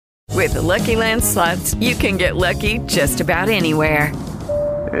With the Lucky Land Slots, you can get lucky just about anywhere.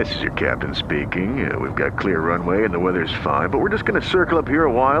 This is your captain speaking. We've got clear runway and the weather's fine, but we're just going to circle up here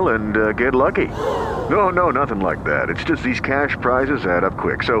a while and get lucky. No, nothing like that. It's just these cash prizes add up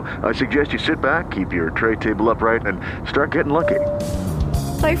quick. So I suggest you sit back, keep your tray table upright, and start getting lucky.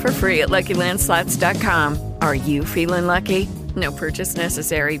 Play for free at LuckyLandSlots.com. Are you feeling lucky? No purchase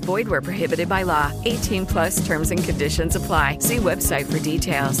necessary. Void where prohibited by law. 18 plus terms and conditions apply. See website for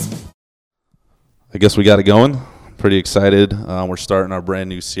details. I guess we got it going. Pretty excited. We're starting our brand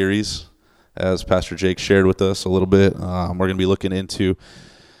new series, as Pastor Jake shared with us a little bit. We're going to be looking into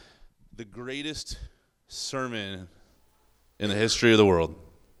the greatest sermon in the history of the world.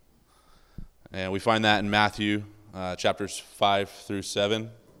 And we find that in Matthew chapters 5 through 7.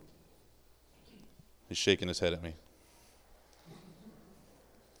 He's shaking his head at me.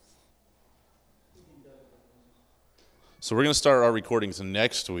 So we're going to start our recordings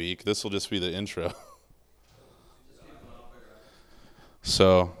next week. This will just be the intro.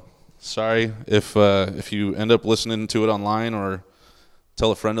 So, sorry if you end up listening to it online or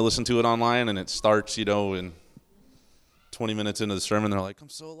tell a friend to listen to it online and it starts, in 20 minutes into the sermon, they're like, I'm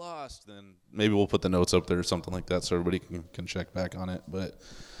so lost. Then maybe we'll put the notes up there or something like that so everybody can check back on it. But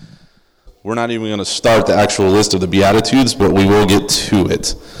we're not even going to start the actual list of the Beatitudes, but we will get to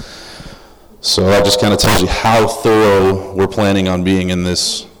it. So that just kind of tells you how thorough we're planning on being in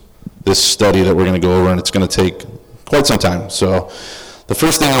this study that we're going to go over, and it's going to take quite some time. So the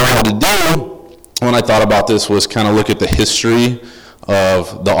first thing I wanted to do when I thought about this was kind of look at the history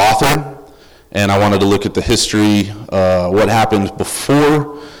of the author, and I wanted to look at the history, what happened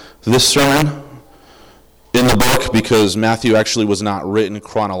before this sermon in the book, because Matthew actually was not written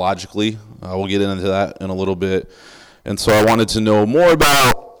chronologically. We'll get into that in a little bit. And so I wanted to know more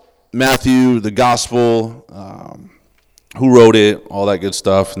about Matthew, the gospel, who wrote it, all that good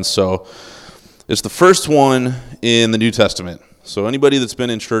stuff. And so it's the first one in the New Testament. So anybody that's been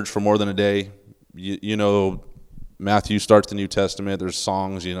in church for more than a day, you know Matthew starts the New Testament. There's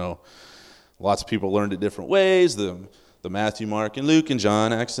songs, lots of people learned it different ways. The Matthew, Mark, and Luke, and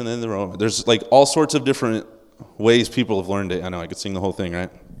John, Acts, and then the Roman. There's like all sorts of different ways people have learned it. I know, I could sing the whole thing, right?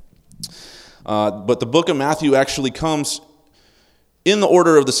 But the book of Matthew actually comes in the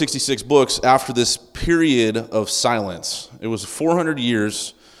order of the 66 books after this period of silence. It was 400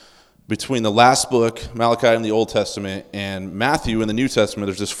 years between the last book, Malachi in the Old Testament, and Matthew in the New Testament.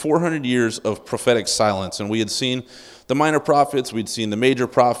 There's this 400 years of prophetic silence, and we had seen the minor prophets, we'd seen the major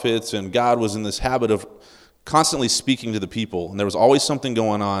prophets, and God was in this habit of constantly speaking to the people, and there was always something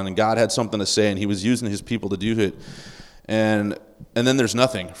going on, and God had something to say, and he was using his people to do it. And then there's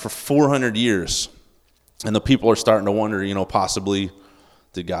nothing for 400 years, and the people are starting to wonder, possibly,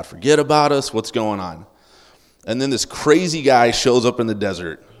 did God forget about us? What's going on? And then this crazy guy shows up in the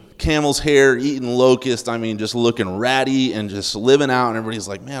desert, camel's hair, eating locust, just looking ratty and just living out, and everybody's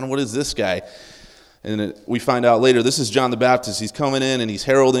like, man, what is this guy? And we find out later, this is John the Baptist. He's coming in and he's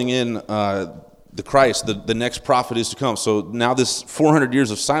heralding in the Christ, the next prophet is to come. So now this 400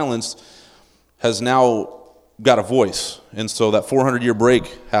 years of silence has now got a voice. And so that 400-year break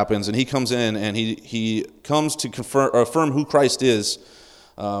happens, and he comes in and he comes to affirm who Christ is,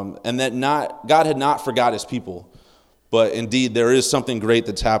 and that God had not forgot his people. But indeed, there is something great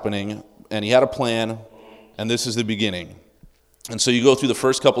that's happening, and he had a plan, and this is the beginning. And so you go through the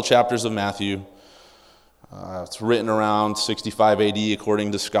first couple chapters of Matthew. It's written around 65 AD,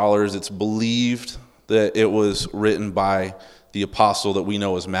 according to scholars. It's believed that it was written by the apostle that we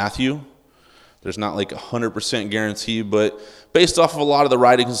know as Matthew. There's not like 100% guarantee, but based off of a lot of the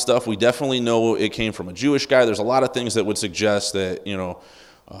writings and stuff, we definitely know it came from a Jewish guy. There's a lot of things that would suggest that,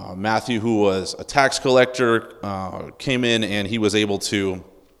 Matthew, who was a tax collector, came in and he was able to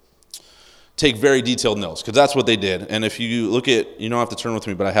take very detailed notes, because that's what they did. And if you look at, you don't have to turn with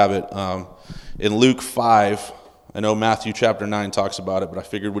me, but I have it, in Luke 5, I know Matthew chapter 9 talks about it, but I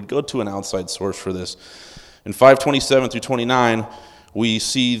figured we'd go to an outside source for this. In 5:27 through 29, we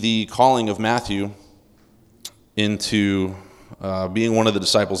see the calling of Matthew into being one of the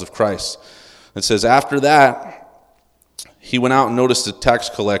disciples of Christ. It says, after that, he went out and noticed a tax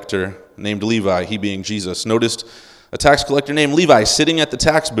collector named Levi, he being Jesus, noticed a tax collector named Levi sitting at the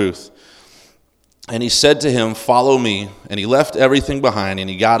tax booth. And he said to him, follow me. And he left everything behind, and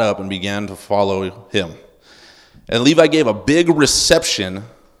he got up and began to follow him. And Levi gave a big reception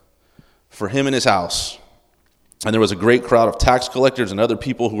for him in his house. And there was a great crowd of tax collectors and other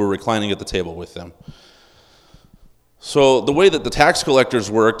people who were reclining at the table with them. So the way that the tax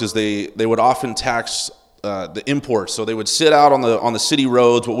collectors worked is they would often tax the imports. So they would sit out on the city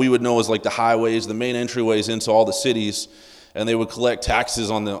roads, what we would know as like the highways, the main entryways into all the cities, and they would collect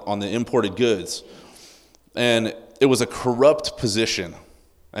taxes on the imported goods. And it was a corrupt position.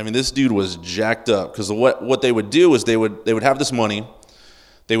 I mean, this dude was jacked up, because what they would do is they would have this money,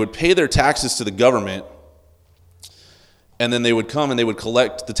 they would pay their taxes to the government, and then they would come and they would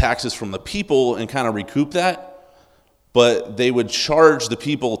collect the taxes from the people and kind of recoup that, but they would charge the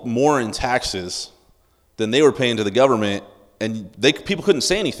people more in taxes than they were paying to the government, and people couldn't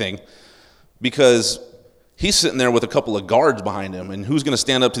say anything because he's sitting there with a couple of guards behind him, and who's going to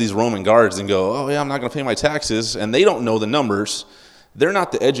stand up to these Roman guards and go, oh yeah, I'm not going to pay my taxes, and they don't know the numbers. They're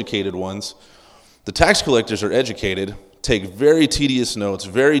not the educated ones. The tax collectors are educated, take very tedious notes,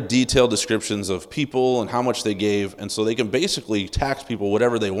 very detailed descriptions of people and how much they gave, and so they can basically tax people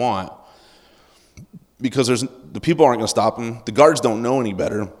whatever they want, because the people aren't going to stop them. The guards don't know any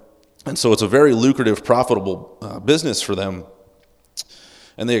better, and so it's a very lucrative, profitable business for them.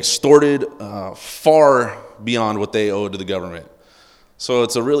 And they extorted far beyond what they owed to the government. So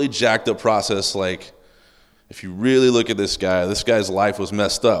it's a really jacked up process. Like, if you really look at this guy's life was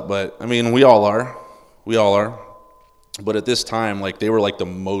messed up. But I mean, we all are. But at this time, like, they were like the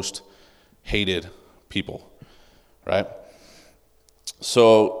most hated people, right?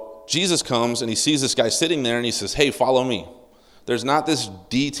 So Jesus comes and he sees this guy sitting there and he says, hey, follow me. There's not this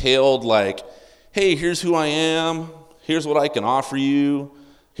detailed, like, hey, here's who I am. Here's what I can offer you.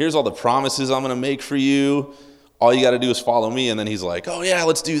 Here's all the promises I'm going to make for you. All you got to do is follow me. And then he's like, oh yeah,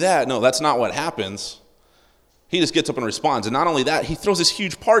 let's do that. No, that's not what happens. He just gets up and responds. And not only that, he throws this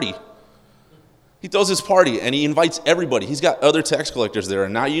huge party. He throws this party and he invites everybody. He's got other tax collectors there.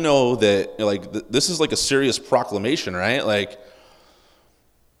 And now you know that, like, this is like a serious proclamation, right? Like,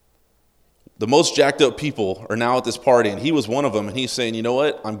 the most jacked up people are now at this party, and he was one of them. And he's saying, you know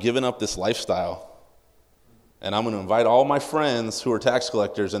what? I'm giving up this lifestyle. And I'm going to invite all my friends who are tax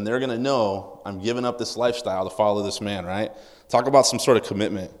collectors, and they're going to know I'm giving up this lifestyle to follow this man, right? Talk about some sort of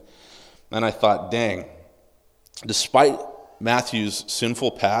commitment. And I thought, dang, despite Matthew's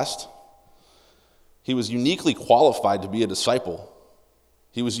sinful past, he was uniquely qualified to be a disciple.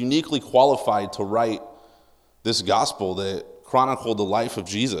 He was uniquely qualified to write this gospel that chronicled the life of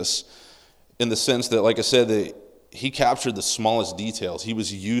Jesus, in the sense that, like I said, that he captured the smallest details. He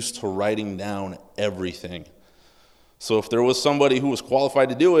was used to writing down everything. So if there was somebody who was qualified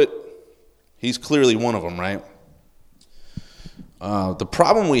to do it, he's clearly one of them, right? The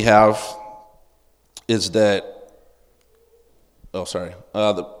problem we have is that,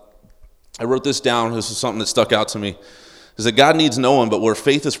 I wrote this down. This is something that stuck out to me, is that God needs no one, but where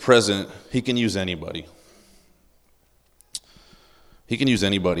faith is present, he can use anybody. He can use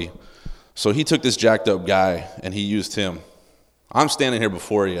anybody. So he took this jacked up guy and he used him. I'm standing here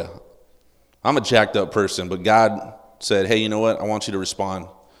before you. I'm a jacked up person, but God said, hey, you know what? I want you to respond.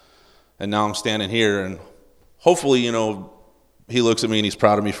 And now I'm standing here, and hopefully, he looks at me and he's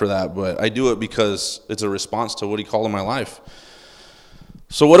proud of me for that. But I do it because it's a response to what he called in my life.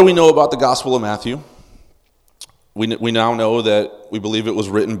 So what do we know about the Gospel of Matthew? We now know that we believe it was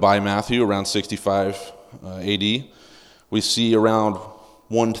written by Matthew around 65 AD. We see around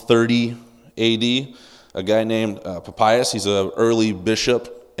 130 AD, a guy named Papias. He's an early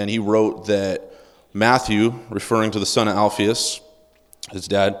bishop, and he wrote that Matthew, referring to the son of Alphaeus, his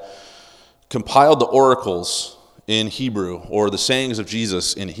dad, compiled the oracles in Hebrew, or the sayings of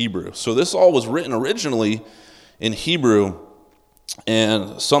Jesus in Hebrew. So this all was written originally in Hebrew,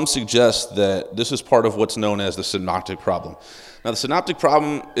 and some suggest that this is part of what's known as the synoptic problem. Now, the synoptic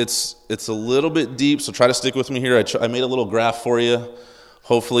problem, it's a little bit deep, so try to stick with me here. I made a little graph for you.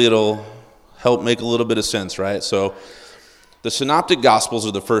 Hopefully it'll help make a little bit of sense, right? So the synoptic gospels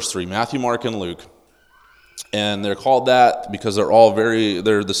are the first three, Matthew, Mark, and Luke. And they're called that because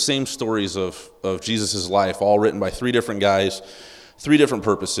they're the same stories of Jesus' life, all written by three different guys, three different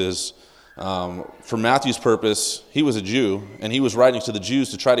purposes. For Matthew's purpose, he was a Jew, and he was writing to the Jews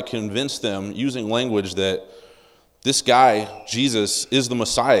to try to convince them, using language, that this guy, Jesus, is the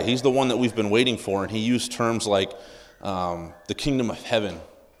Messiah. He's the one that we've been waiting for, and he used terms like the kingdom of heaven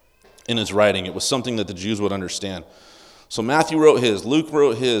in his writing. It was something that the Jews would understand. So Matthew wrote his, Luke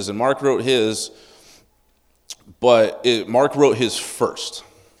wrote his, and Mark wrote his, but Mark wrote his first.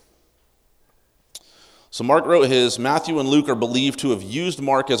 So Mark wrote his. Matthew and Luke are believed to have used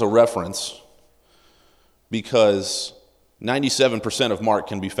Mark as a reference because 97% of Mark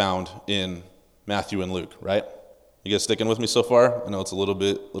can be found in Matthew and Luke, right? You guys sticking with me so far? I know it's a little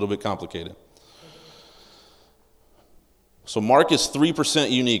bit complicated. So Mark is 3%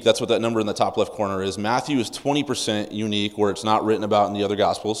 unique. That's what that number in the top left corner is. Matthew is 20% unique, where it's not written about in the other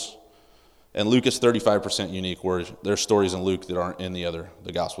Gospels. And Luke is 35% unique, where there's stories in Luke that aren't in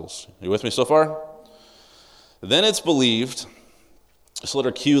the Gospels. Are you with me so far? Then it's believed, this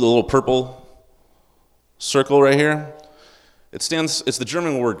letter Q, the little purple circle right here, it's the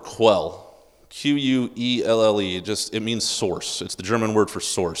German word Quell. Quelle. It means source. It's the German word for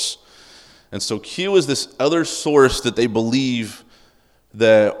source. And so Q is this other source that they believe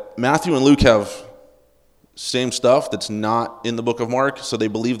that Matthew and Luke have same stuff that's not in the book of Mark. So they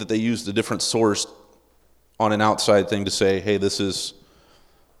believe that they used a different source on an outside thing to say, hey, this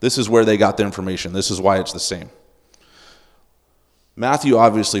is where they got the information. This is why it's the same. Matthew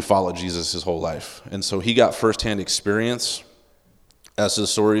obviously followed Jesus his whole life. And so he got firsthand experience as to the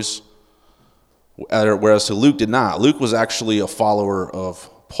stories, whereas Luke did not. Luke was actually a follower of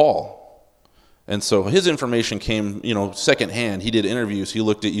Paul. And so his information came, secondhand. He did interviews.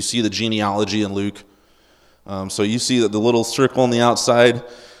 You see the genealogy in Luke. So you see that the little circle on the outside,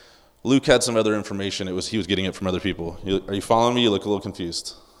 Luke had some other information. He was getting it from other people. Are you following me? You look a little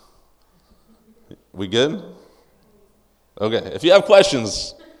confused. We good? Okay. If you have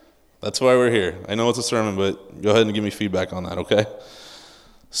questions, that's why we're here. I know it's a sermon, but go ahead and give me feedback on that, okay?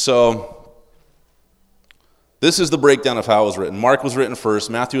 So this is the breakdown of how it was written. Mark was written first.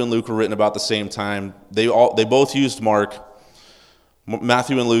 Matthew and Luke were written about the same time. They both used Mark.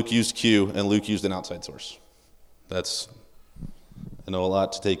 Matthew and Luke used Q, and Luke used an outside source. I know a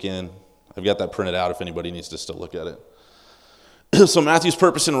lot to take in. I've got that printed out if anybody needs to still look at it. So Matthew's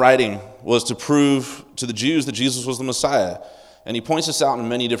purpose in writing was to prove to the Jews that Jesus was the Messiah. And he points this out in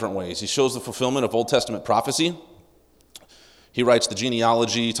many different ways. He shows the fulfillment of Old Testament prophecy. He writes the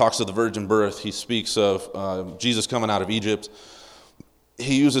genealogy, he talks of the virgin birth, he speaks of Jesus coming out of Egypt.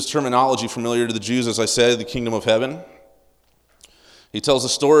 He uses terminology familiar to the Jews, as I said, the kingdom of heaven. He tells the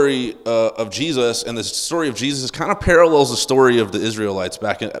story of Jesus, and the story of Jesus kind of parallels the story of the Israelites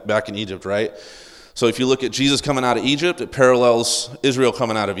back in Egypt, right? So if you look at Jesus coming out of Egypt, it parallels Israel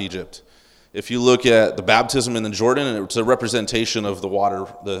coming out of Egypt. If you look at the baptism in the Jordan, it's a representation of the water,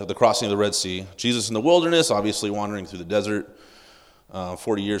 the crossing of the Red Sea. Jesus in the wilderness, obviously wandering through the desert,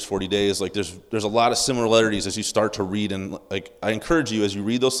 40 years, 40 days. Like there's a lot of similarities as you start to read, and like I encourage you as you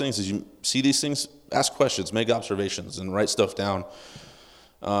read those things, as you see these things, ask questions, make observations, and write stuff down.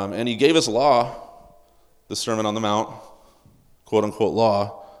 And he gave us law, the Sermon on the Mount, quote unquote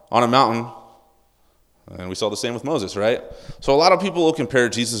law, on a mountain. And we saw the same with Moses, right? So a lot of people will compare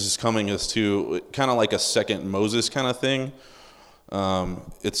Jesus' coming as to kind of like a second Moses kind of thing.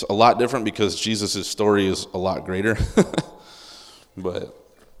 It's a lot different because Jesus' story is a lot greater. But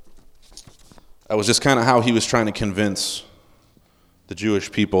that was just kind of how he was trying to convince the Jewish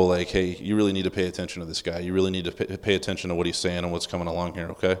people, like, hey, you really need to pay attention to this guy. You really need to pay attention to what he's saying and what's coming along here,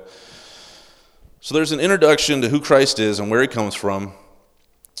 okay? So there's an introduction to who Christ is and where he comes from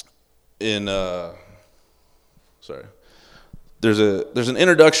There's an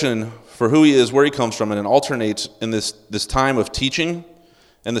introduction for who he is, where he comes from, and it alternates in this time of teaching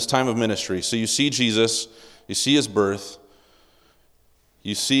and this time of ministry. So you see Jesus, you see his birth,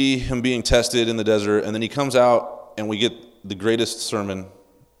 you see him being tested in the desert, and then he comes out and we get the greatest sermon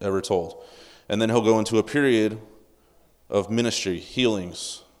ever told. And then he'll go into a period of ministry,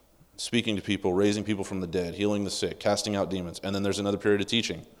 healings, speaking to people, raising people from the dead, healing the sick, casting out demons. And then there's another period of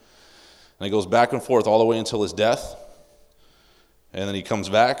teaching. And he goes back and forth all the way until his death. And then he comes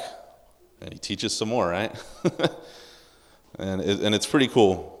back and he teaches some more, right? and it's pretty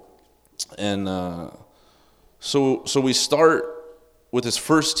cool. And so we start with his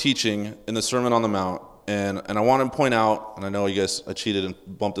first teaching in the Sermon on the Mount. And I want to point out, and I know you guys, I cheated and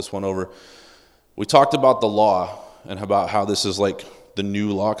bumped this one over. We talked about the law and about how this is like the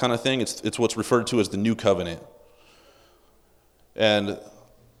new law kind of thing. It's what's referred to as the new covenant. And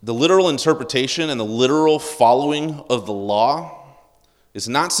the literal interpretation and the literal following of the law is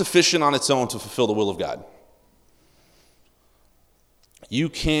not sufficient on its own to fulfill the will of God. You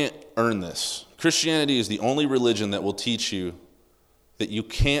can't earn this. Christianity is the only religion that will teach you that you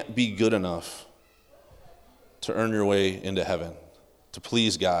can't be good enough to earn your way into heaven, to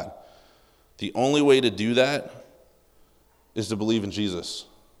please God. The only way to do that is to believe in Jesus.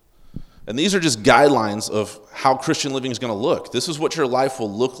 And these are just guidelines of how Christian living is going to look. This is what your life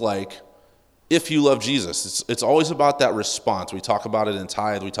will look like if you love Jesus. It's always about that response. We talk about it in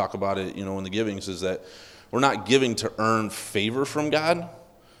tithe. We talk about it, in the givings, is that we're not giving to earn favor from God.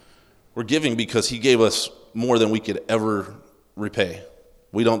 We're giving because he gave us more than we could ever repay.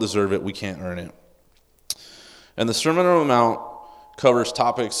 We don't deserve it. We can't earn it. And the Sermon on the Mount covers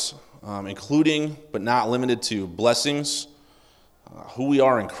topics including, but not limited to, blessings, who we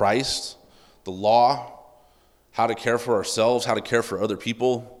are in Christ, the law, how to care for ourselves, how to care for other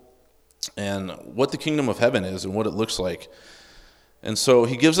people, and what the kingdom of heaven is and what it looks like. And so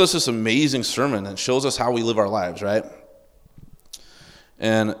he gives us this amazing sermon that shows us how we live our lives, right?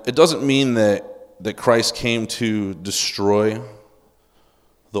 And it doesn't mean that Christ came to destroy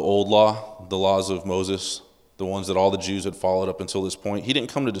the old law, the laws of Moses, the ones that all the Jews had followed up until this point. He didn't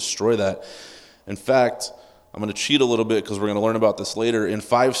come to destroy that. In fact, I'm going to cheat a little bit because we're going to learn about this later. In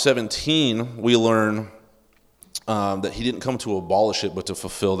 5:17, we learn that he didn't come to abolish it, but to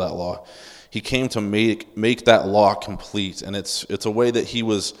fulfill that law. He came to make that law complete, and it's a way that he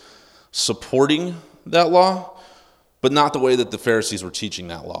was supporting that law, but not the way that the Pharisees were teaching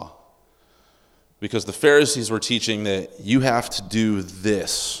that law. Because the Pharisees were teaching that you have to do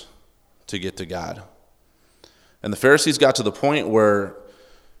this to get to God. And the Pharisees got to the point where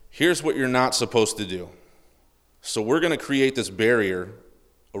here's what you're not supposed to do. So we're going to create this barrier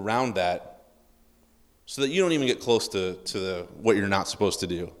around that so that you don't even get close to what you're not supposed to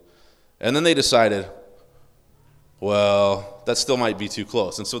do. And then they decided, well, that still might be too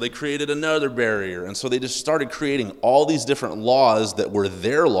close. And so they created another barrier. And so they just started creating all these different laws that were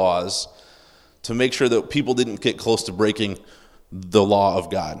their laws to make sure that people didn't get close to breaking the law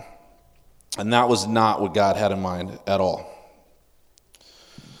of God. And that was not what God had in mind at all.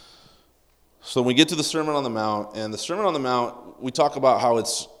 So when we get to the Sermon on the Mount, and the Sermon on the Mount, we talk about how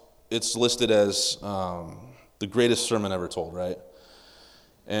it's listed as the greatest sermon ever told, right?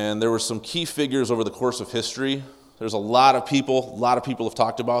 And there were some key figures over the course of history. There's a lot of people have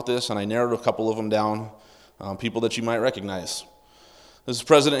talked about this, and I narrowed a couple of them down, people that you might recognize. This is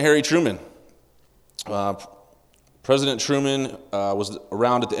President Harry Truman. President Truman was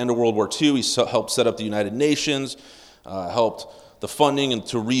around at the end of World War II. He helped set up the United Nations, helped the funding and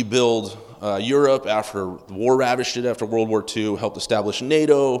to rebuild Europe after the war ravaged it after World War II, helped establish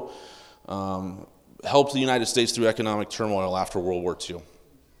NATO, helped the United States through economic turmoil after World War II.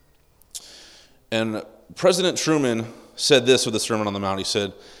 And President Truman said this with the Sermon on the Mount. He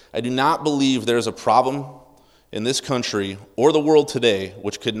said, "I do not believe there is a problem in this country or the world today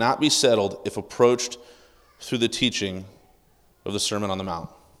which could not be settled if approached through the teaching of the Sermon on the Mount."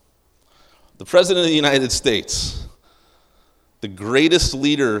 The President of the United States, the greatest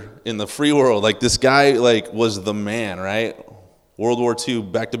leader in the free world, like this guy was the man, right? World War II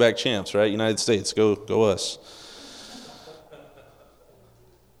back-to-back champs, right? United States, go us.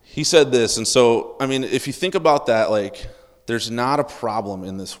 He said this, and so, I mean, if you think about that, there's not a problem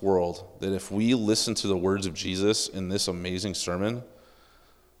in this world that if we listen to the words of Jesus in this amazing sermon,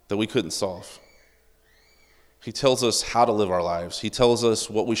 that we couldn't solve. He tells us how to live our lives. He tells us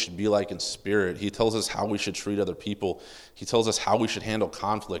what we should be like in spirit. He tells us how we should treat other people. He tells us how we should handle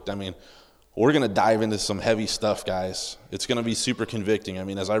conflict. I mean, we're going to dive into some heavy stuff, guys. It's going to be super convicting. I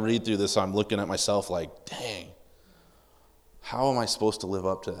mean, as I read through this, I'm looking at myself like, dang, how am I supposed to live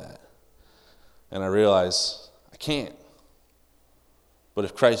up to that? And I realize I can't. But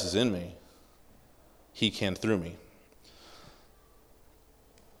if Christ is in me, he can through me.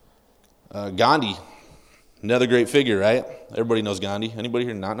 Gandhi, another great figure, right? Everybody knows Gandhi. Anybody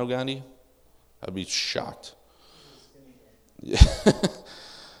here not know Gandhi? I'd be shocked. Yeah.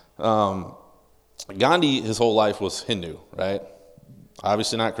 Gandhi, his whole life was Hindu, right?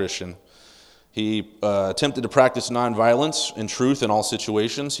 Obviously not Christian. He attempted to practice nonviolence and truth in all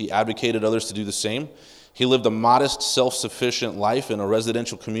situations. He advocated others to do the same. He lived a modest, self-sufficient life in a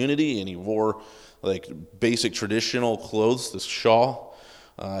residential community, and he wore basic traditional clothes, this shawl.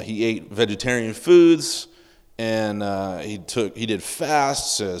 He ate vegetarian foods, and he did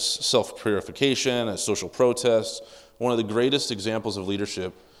fasts as self-purification, as social protest. One of the greatest examples of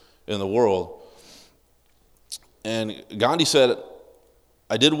leadership in the world. And Gandhi said,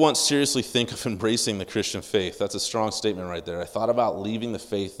 "I did once seriously think of embracing the Christian faith." That's a strong statement right there. I thought about leaving the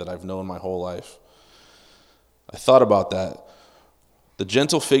faith that I've known my whole life. I thought about that. The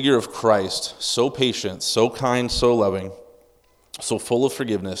gentle figure of Christ, so patient, so kind, so loving, so full of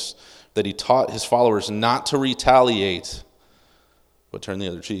forgiveness, that he taught his followers not to retaliate, but turn the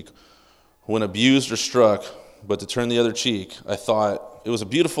other cheek. When abused or struck, but to turn the other cheek, I thought it was a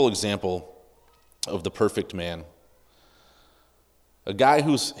beautiful example of the perfect man. A guy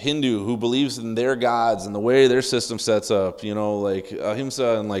who's Hindu, who believes in their gods and the way their system sets up,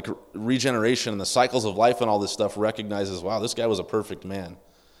 ahimsa and regeneration and the cycles of life and all this stuff, recognizes, wow, this guy was a perfect man.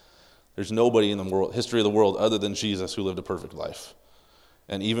 There's nobody in the history of the world other than Jesus who lived a perfect life.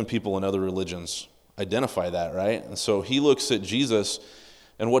 And even people in other religions identify that, right? And so he looks at Jesus,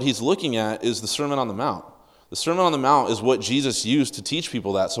 and what he's looking at is the Sermon on the Mount. The Sermon on the Mount is what Jesus used to teach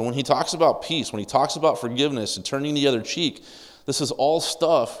people that. So when he talks about peace, when he talks about forgiveness and turning the other cheek, this is all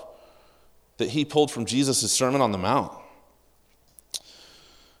stuff that he pulled from Jesus' Sermon on the Mount.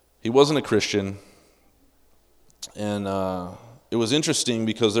 He wasn't a Christian, and it was interesting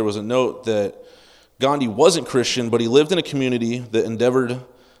because there was a note that Gandhi wasn't Christian, but he lived in a community that endeavored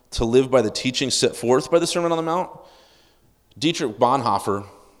to live by the teachings set forth by the Sermon on the Mount. Dietrich Bonhoeffer,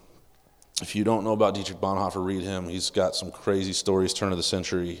 if you don't know about Dietrich Bonhoeffer, read him. He's got some crazy stories, turn of the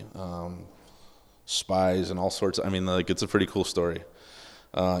century, spies and all sorts. It's a pretty cool story.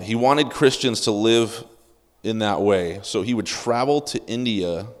 He wanted Christians to live in that way, so he would travel to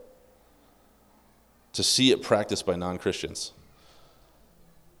India to see it practiced by non-Christians.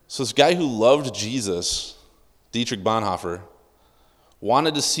 So this guy who loved Jesus, Dietrich Bonhoeffer,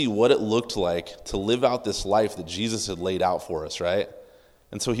 wanted to see what it looked like to live out this life that Jesus had laid out for us, right?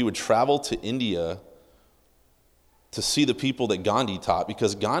 And so he would travel to India to see the people that Gandhi taught,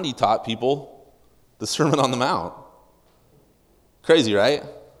 because Gandhi taught people the Sermon on the Mount. Crazy, right?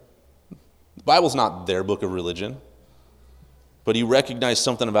 The Bible's not their book of religion, but he recognized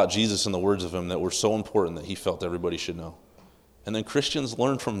something about Jesus and the words of him that were so important that he felt everybody should know. And then Christians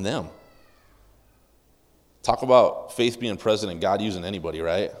learned from them. Talk about faith being present and God using anybody,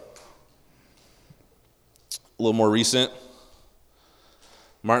 right? A little more recent,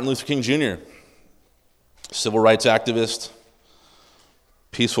 Martin Luther King Jr., civil rights activist,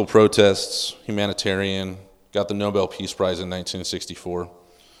 peaceful protests, humanitarian, got the Nobel Peace Prize in 1964.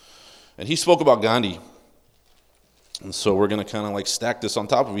 And he spoke about Gandhi. And so we're going to kind of stack this on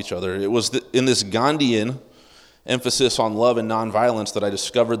top of each other. It was in this Gandhian emphasis on love and nonviolence that I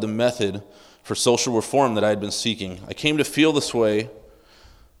discovered the method for social reform that I had been seeking. I came to feel this way.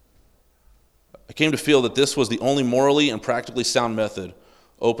 I came to feel that this was the only morally and practically sound method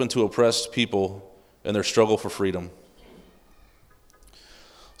open to oppressed people in their struggle for freedom.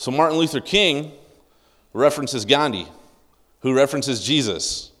 So Martin Luther King references Gandhi, who references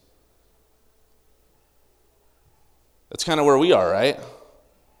Jesus. That's kind of where we are, right?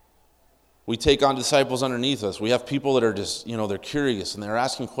 We take on disciples underneath us. We have people that are just, they're curious and they're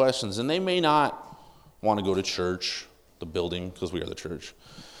asking questions, and they may not want to go to church, the building, because we are the church.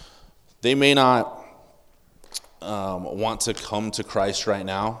 They may not want to come to Christ right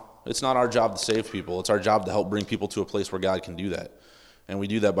now. It's not our job to save people. It's our job to help bring people to a place where God can do that. And we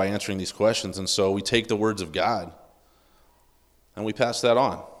do that by answering these questions. And so we take the words of God and we pass that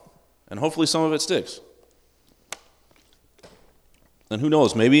on. And hopefully some of it sticks. And who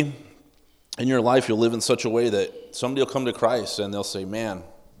knows, maybe in your life you'll live in such a way that somebody will come to Christ and they'll say, man,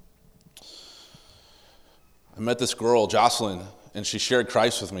 I met this girl, Jocelyn, and she shared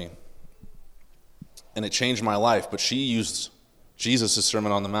Christ with me. And it changed my life, but she used Jesus'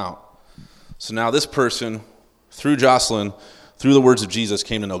 Sermon on the Mount. So now this person, through Jocelyn, through the words of Jesus,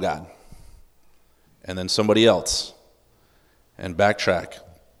 came to know God. And then somebody else. And backtrack.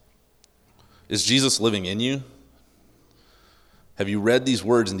 Is Jesus living in you? Have you read these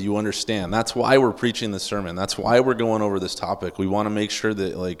words and do you understand? That's why we're preaching this sermon. That's why we're going over this topic. We want to make sure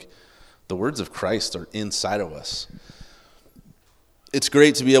that the words of Christ are inside of us. It's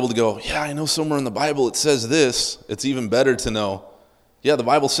great to be able to go, yeah, I know somewhere in the Bible it says this. It's even better to know, yeah, the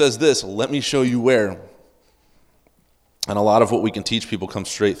Bible says this. Let me show you where. And a lot of what we can teach people comes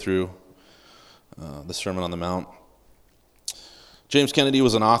straight through the Sermon on the Mount. James Kennedy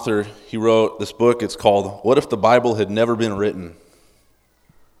was an author. He wrote this book. It's called What If the Bible Had Never Been Written?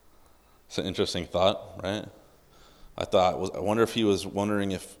 It's an interesting thought, right? I wonder if he was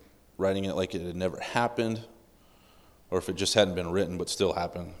wondering if writing it like it had never happened, or if it just hadn't been written but still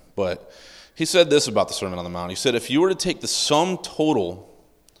happened. But he said this about the Sermon on the Mount. He said, if you were to take the sum total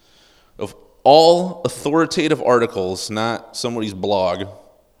of all authoritative articles, not somebody's blog,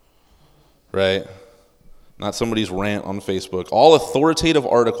 right? Not somebody's rant on Facebook, all authoritative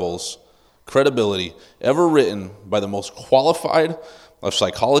articles, credibility, ever written by the most qualified of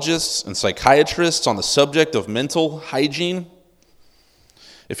psychologists and psychiatrists on the subject of mental hygiene,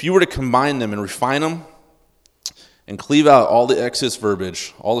 if you were to combine them and refine them and cleave out all the excess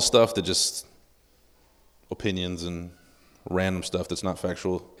verbiage, all the stuff that just opinions and random stuff that's not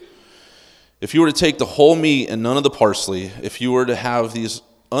factual, if you were to take the whole meat and none of the parsley, if you were to have these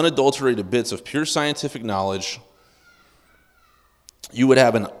unadulterated bits of pure scientific knowledge, you would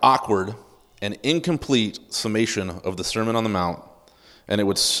have an awkward and incomplete summation of the Sermon on the Mount, and it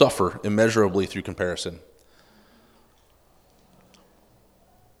would suffer immeasurably through comparison.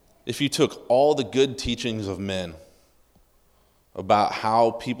 If you took all the good teachings of men about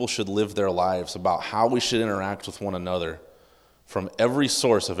how people should live their lives, about how we should interact with one another, from every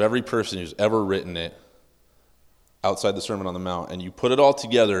source of every person who's ever written it, outside the Sermon on the Mount, and you put it all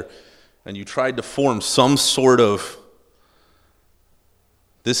together, and you tried to form some sort of,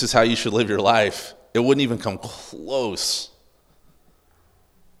 this is how you should live your life, it wouldn't even come close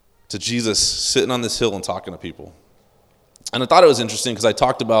to Jesus sitting on this hill and talking to people. And I thought it was interesting because I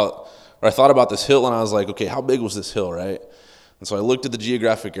thought about this hill, and I was like, okay, how big was this hill, right? And so I looked at the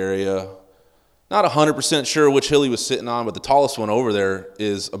geographic area. Not 100% sure which hill he was sitting on, but the tallest one over there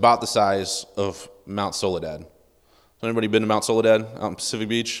is about the size of Mount Soledad. Anybody been to Mount Soledad out in Pacific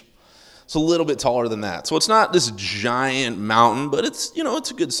Beach? It's a little bit taller than that. So it's not this giant mountain, but it's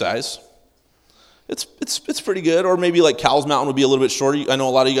a good size. It's pretty good. Or maybe like Cowles Mountain would be a little bit shorter. I know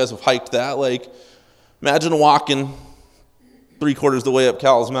a lot of you guys have hiked that. Like, imagine walking 3/4 of the way up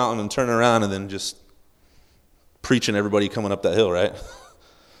Cowles Mountain and turning around and then just preaching everybody coming up that hill, right?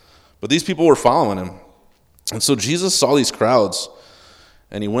 But these people were following him. And so Jesus saw these crowds,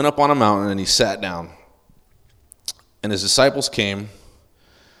 and he went up on a mountain and he sat down. And his disciples came,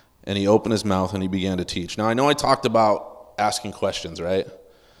 and he opened his mouth and he began to teach. Now, I know I talked about asking questions, right?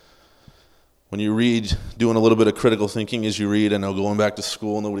 When you read, doing a little bit of critical thinking as you read. I know going back to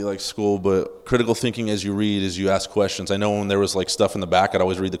school, nobody likes school, but critical thinking as you read is you ask questions. I know when there was like stuff in the back, I'd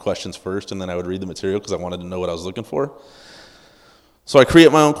always read the questions first, and then I would read the material because I wanted to know what I was looking for. So I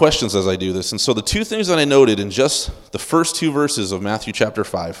create my own questions as I do this. And so the two things that I noted in just the first 2 verses of Matthew chapter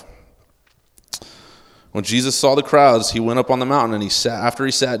 5, when Jesus saw the crowds, he went up on the mountain, and after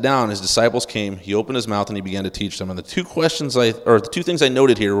he sat down, his disciples came, he opened his mouth, and he began to teach them. And the two things I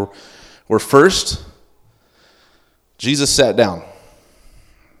noted here were first, Jesus sat down.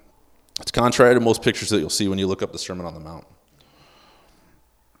 It's contrary to most pictures that you'll see when you look up the Sermon on the Mount.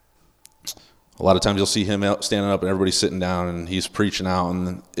 A lot of times you'll see him standing up and everybody's sitting down and he's preaching out.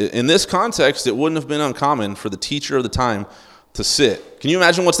 And in this context, it wouldn't have been uncommon for the teacher of the time to sit. Can you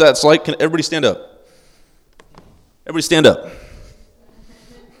imagine what that's like? Can everybody stand up? Everybody stand up.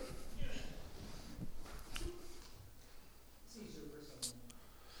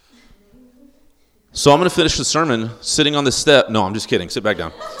 So I'm going to finish the sermon sitting on the step. No, I'm just kidding. Sit back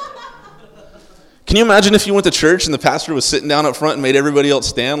down. Can you imagine if you went to church and the pastor was sitting down up front and made everybody else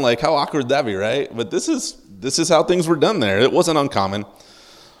stand? Like, how awkward would that be, right? But this is how things were done there. It wasn't uncommon.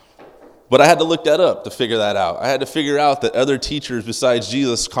 But I had to look that up to figure that out. I had to figure out that other teachers besides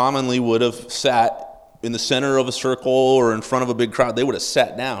Jesus commonly would have sat in the center of a circle or in front of a big crowd. They would have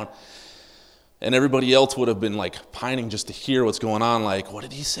sat down. And everybody else would have been like pining just to hear what's going on. Like, what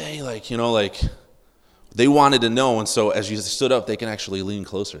did he say? Like, they wanted to know. And so as you stood up, they can actually lean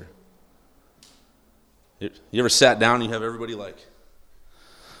closer. You ever sat down and you have everybody like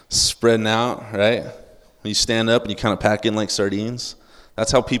spreading out, right? When you stand up and you kind of pack in like sardines.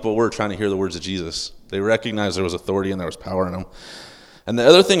 That's how people were trying to hear the words of Jesus. They recognized there was authority and there was power in them. And the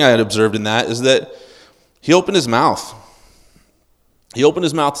other thing I had observed in that is that he opened his mouth. He opened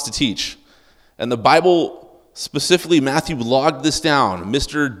his mouth to teach. And the Bible, specifically Matthew, logged this down.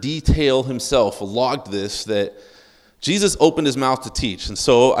 Mr. Detail himself logged this, that Jesus opened his mouth to teach. And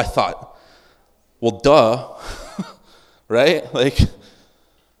so I thought, well, duh, right? Like,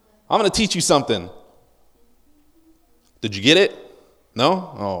 I'm going to teach you something. Did you get it? No?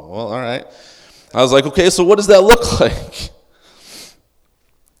 Oh, well, all right. I was like, okay, so what does that look like?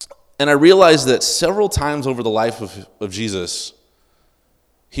 And I realized that several times over the life of Jesus,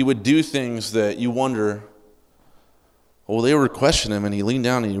 he would do things that you wonder, well, they were questioning him, and he leaned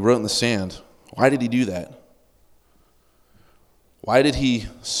down and he wrote in the sand. Why did he do that? Why did he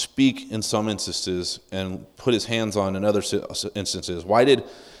speak in some instances and put his hands on in other instances? Why did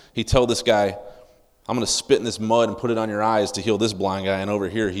he tell this guy, I'm going to spit in this mud and put it on your eyes to heal this blind guy, and over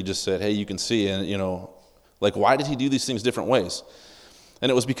here he just said, hey, you can see. And, why did he do these things different ways? And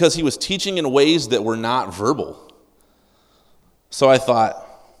it was because he was teaching in ways that were not verbal. So I thought,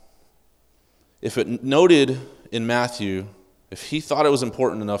 if it noted in Matthew, if he thought it was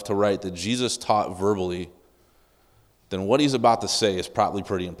important enough to write that Jesus taught verbally, then what he's about to say is probably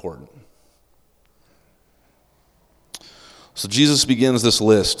pretty important. So Jesus begins this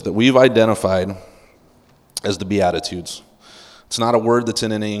list that we've identified as the Beatitudes. It's not a word that's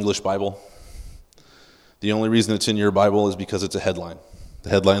in any English Bible. The only reason it's in your Bible is because it's a headline. The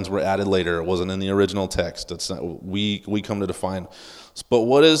headlines were added later. It wasn't in the original text. That's not we come to define. But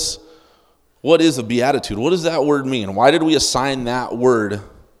what is a beatitude? What does that word mean? Why did we assign that word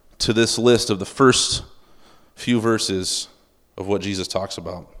to this list of the first few verses of what Jesus talks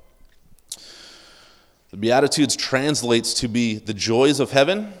about? The Beatitudes translates to be the joys of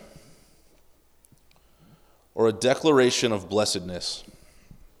heaven or a declaration of blessedness.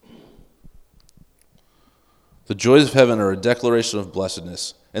 The joys of heaven are a declaration of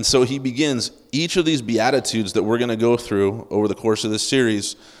blessedness. And so he begins each of these Beatitudes that we're going to go through over the course of this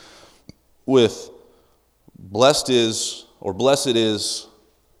series with blessed is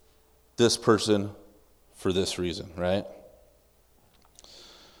this person for this reason, right?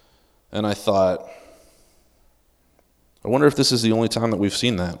 And I thought, I wonder if this is the only time that we've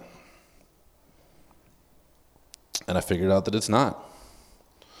seen that. And I figured out that it's not.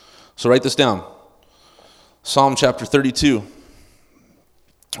 So write this down. Psalm chapter 32,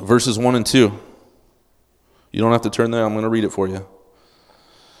 verses 1 and 2. You don't have to turn there. I'm going to read it for you. It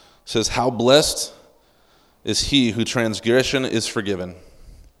says, "How blessed is he whose transgression is forgiven,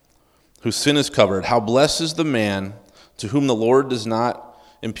 whose sin is covered. How blessed is the man to whom the Lord does not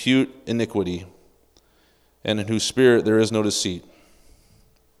impute iniquity, and in whose spirit there is no deceit."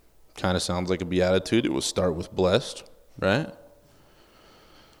 Kind of sounds like a beatitude. It will start with blessed, right?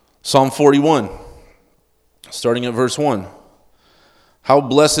 Psalm 41, starting at verse 1. "How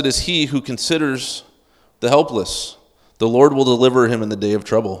blessed is he who considers the helpless. The Lord will deliver him in the day of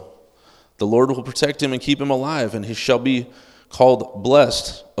trouble. The Lord will protect him and keep him alive, and he shall be called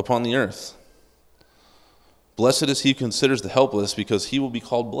blessed upon the earth." Blessed is he who considers the helpless, because he will be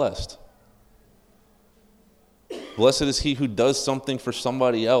called blessed. Blessed is he who does something for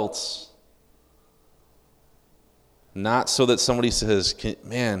somebody else. Not so that somebody says,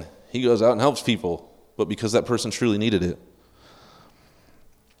 man, he goes out and helps people, but because that person truly needed it.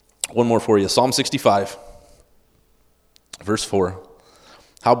 One more for you. Psalm 65, verse 4.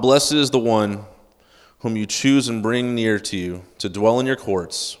 "How blessed is the one whom you choose and bring near to you to dwell in your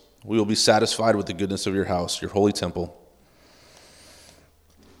courts. We will be satisfied with the goodness of your house, your holy temple."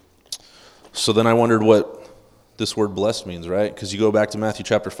 So then I wondered what this word blessed means, right? Because you go back to Matthew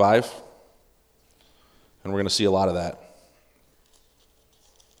chapter 5, and we're going to see a lot of that.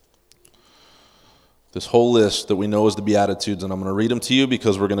 This whole list that we know is the Beatitudes, and I'm going to read them to you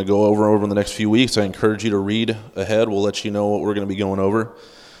because we're going to go over in the next few weeks. I encourage you to read ahead. We'll let you know what we're going to be going over.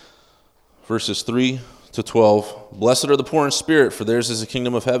 Verses 3 to 12. "Blessed are the poor in spirit, for theirs is the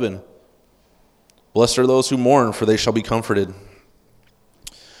kingdom of heaven. Blessed are those who mourn, for they shall be comforted.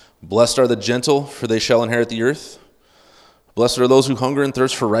 Blessed are the gentle, for they shall inherit the earth. Blessed are those who hunger and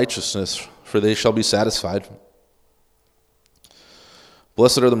thirst for righteousness, for they shall be satisfied.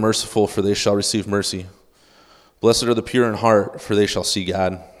 Blessed are the merciful, for they shall receive mercy. Blessed are the pure in heart, for they shall see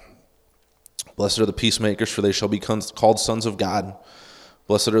God. Blessed are the peacemakers, for they shall be called sons of God.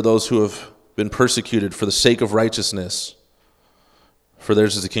 Blessed are those who have been persecuted for the sake of righteousness, for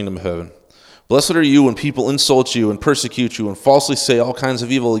theirs is the kingdom of heaven. Blessed are you when people insult you and persecute you and falsely say all kinds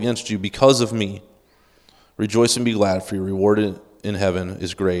of evil against you because of me. Rejoice and be glad, for your reward in heaven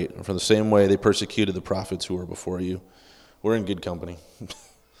is great. And for the same way they persecuted the prophets who were before you." We're in good company.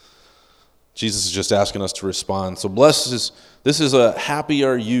 Jesus is just asking us to respond. So this is a happy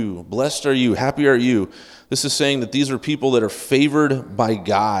are you, blessed are you, happy are you. This is saying that these are people that are favored by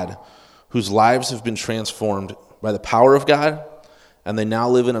God, whose lives have been transformed by the power of God, and they now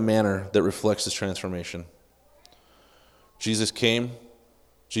live in a manner that reflects this transformation. Jesus came,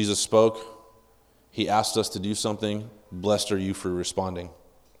 Jesus spoke, he asked us to do something. Blessed are you for responding.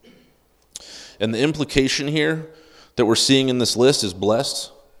 And the implication here that we're seeing in this list is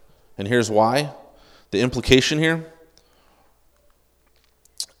blessed, and here's why. The implication here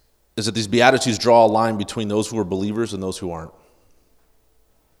is that these Beatitudes draw a line between those who are believers and those who aren't.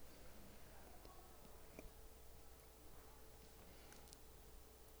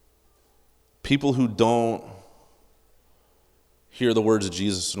 People who don't hear the words of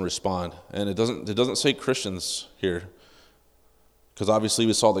Jesus and respond, and it doesn't say Christians here, because obviously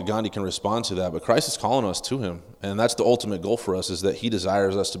we saw that Gandhi can respond to that, but Christ is calling us to him, and that's the ultimate goal for us, is that he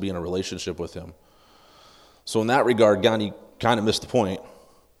desires us to be in a relationship with him. So in that regard, Gandhi kind of missed the point,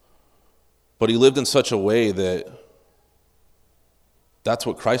 but he lived in such a way that that's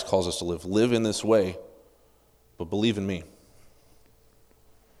what Christ calls us to live. Live in this way, but believe in me.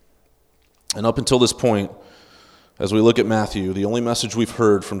 And up until this point, as we look at Matthew, the only message we've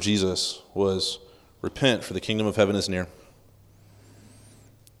heard from Jesus was, repent, for the kingdom of heaven is near.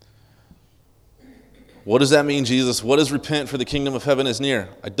 What does that mean, Jesus? What does repent, for the kingdom of heaven is near?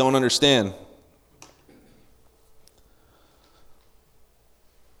 I don't understand.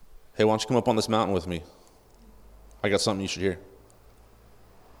 Hey, why don't you come up on this mountain with me? I got something you should hear.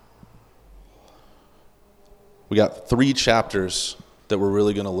 We got 3 chapters that we're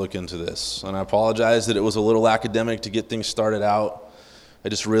really going to look into this. And I apologize that it was a little academic to get things started out. I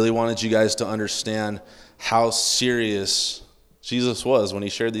just really wanted you guys to understand how serious Jesus was when he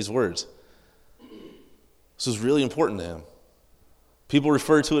shared these words. This was really important to him. People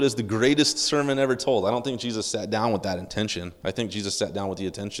refer to it as the greatest sermon ever told. I don't think Jesus sat down with that intention. I think Jesus sat down with the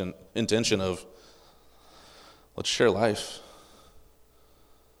intention of, let's share life.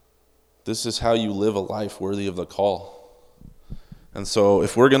 This is how you live a life worthy of the call. And so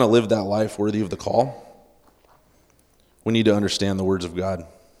if we're going to live that life worthy of the call, we need to understand the words of God.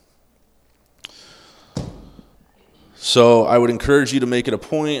 So I would encourage you to make it a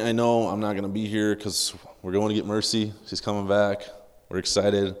point. I know I'm not going to be here because we're going to get Mercy. She's coming back. We're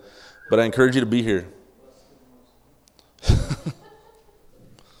excited. But I encourage you to be here.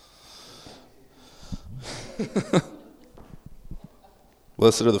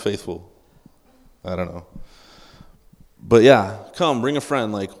 Blessed are the faithful. I don't know. But yeah, come, bring a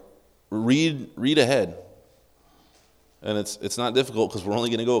friend. Like, read ahead. And it's not difficult because we're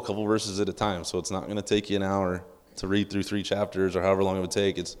only going to go a couple verses at a time. So it's not going to take you an hour to read through 3 chapters or however long it would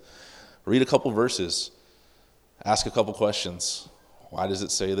take. It's read a couple verses. Ask a couple questions. Why does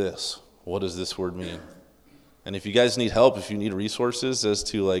it say this? What does this word mean? And if you guys need help, if you need resources as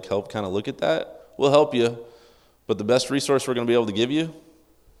to like help kind of look at that, we'll help you. But the best resource we're going to be able to give you,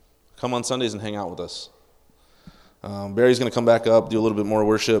 come on Sundays and hang out with us. Barry's going to come back up, do a little bit more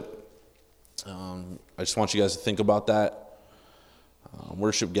worship. I just want you guys to think about that.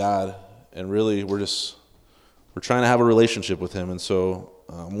 Worship God, and really we're trying to have a relationship with him, and so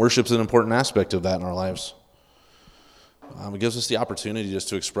worship's an important aspect of that in our lives. It gives us the opportunity just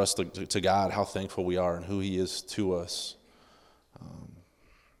to express to God how thankful we are and who he is to us.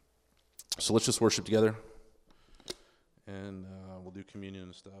 So let's just worship together, and we'll do communion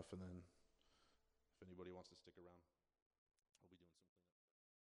and stuff, and then if anybody wants to stick around, we'll be doing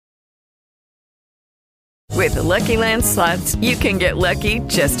something. With the Lucky Land Slots, you can get lucky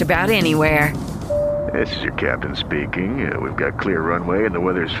just about anywhere. This is your captain speaking. We've got clear runway and the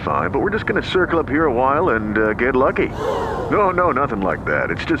weather's fine, but we're just going to circle up here a while and get lucky. No, nothing like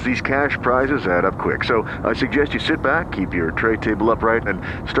that. It's just these cash prizes add up quick. So I suggest you sit back, keep your tray table upright, and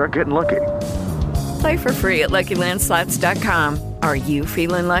start getting lucky. Play for free at LuckyLandSlots.com. Are you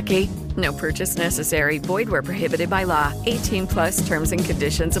feeling lucky? No purchase necessary. Void where prohibited by law. 18+ terms and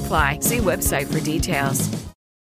conditions apply. See website for details.